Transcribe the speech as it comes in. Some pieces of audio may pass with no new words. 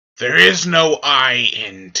There is no I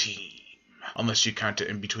in team. Unless you count it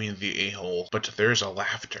in between the a-hole. But there's a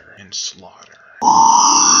laughter in slaughter. Welcome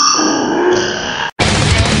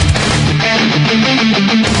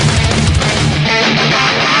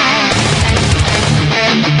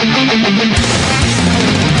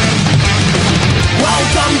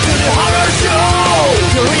to the horror show.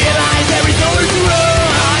 You realize there is nowhere to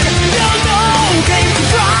run. There's no game to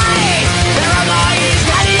try. Paranoia is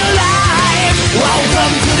hiding your life.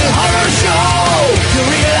 Welcome to the horror show. You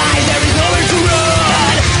realize there is nowhere to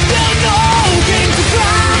run. There's no game to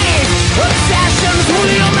try. Obsessions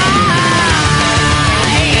rule your mind.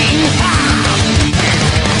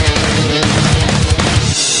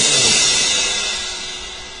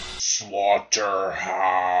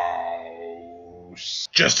 Slaughterhouse.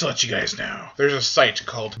 Just to let you guys know, there's a site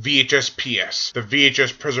called VHSPS, the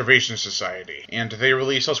VHS Preservation Society, and they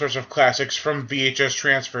release all sorts of classics from VHS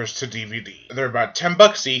transfers to DVD. They're about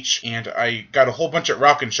 $10 each, and I got a whole bunch at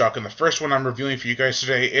Rock and Shock, and the first one I'm reviewing for you guys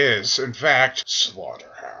today is, in fact,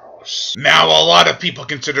 Slaughterhouse. Now, a lot of people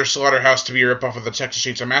consider Slaughterhouse to be a ripoff of the Texas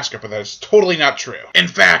Chainsaw Massacre, but that is totally not true. In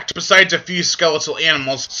fact, besides a few skeletal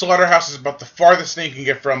animals, Slaughterhouse is about the farthest thing you can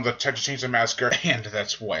get from the Texas Chainsaw Massacre, and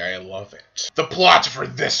that's why I love it. The plot for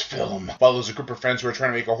this film follows a group of friends who are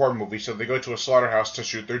trying to make a horror movie, so they go to a slaughterhouse to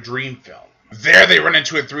shoot their dream film. There they run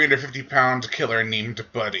into a 350-pound killer named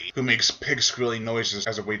Buddy, who makes pig-squealing noises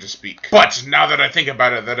as a way to speak. But now that I think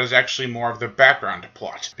about it, that is actually more of the background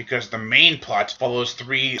plot, because the main plot follows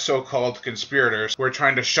three so-called conspirators who are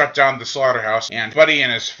trying to shut down the slaughterhouse, and Buddy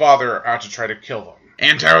and his father are out to try to kill them.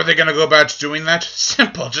 And how are they gonna go about doing that?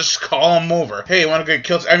 Simple, just call them over. Hey, wanna get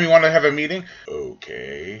killed? I mean, wanna have a meeting?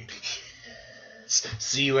 Okay.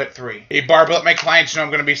 See you at 3. Hey, Barb, let my clients know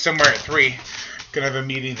I'm gonna be somewhere at 3. Gonna have a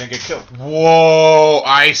meeting, then get killed. Whoa,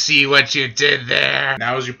 I see what you did there.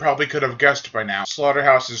 Now, as you probably could have guessed by now,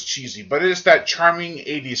 Slaughterhouse is cheesy, but it is that charming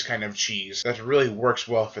 80s kind of cheese that really works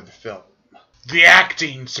well for the film. The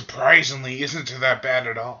acting, surprisingly, isn't that bad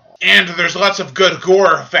at all. And there's lots of good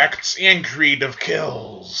gore effects and creative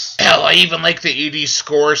kills. Hell, I even like the 80s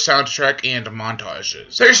score, soundtrack, and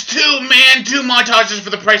montages. There's two montages for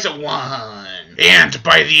the price of one. And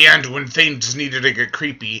by the end, when things needed to get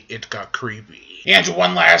creepy, it got creepy. And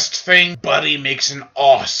one last thing, Buddy makes an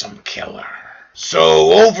awesome killer.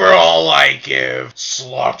 So overall, I give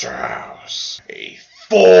Slaughterhouse a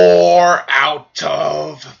 4 out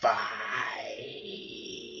of 5.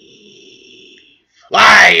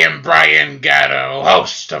 I am Brian Gatto,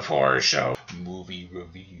 host of Horror Show Movie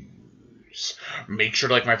Reviews. Make sure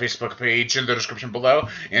to like my Facebook page in the description below,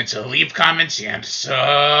 and to leave comments and subscribe.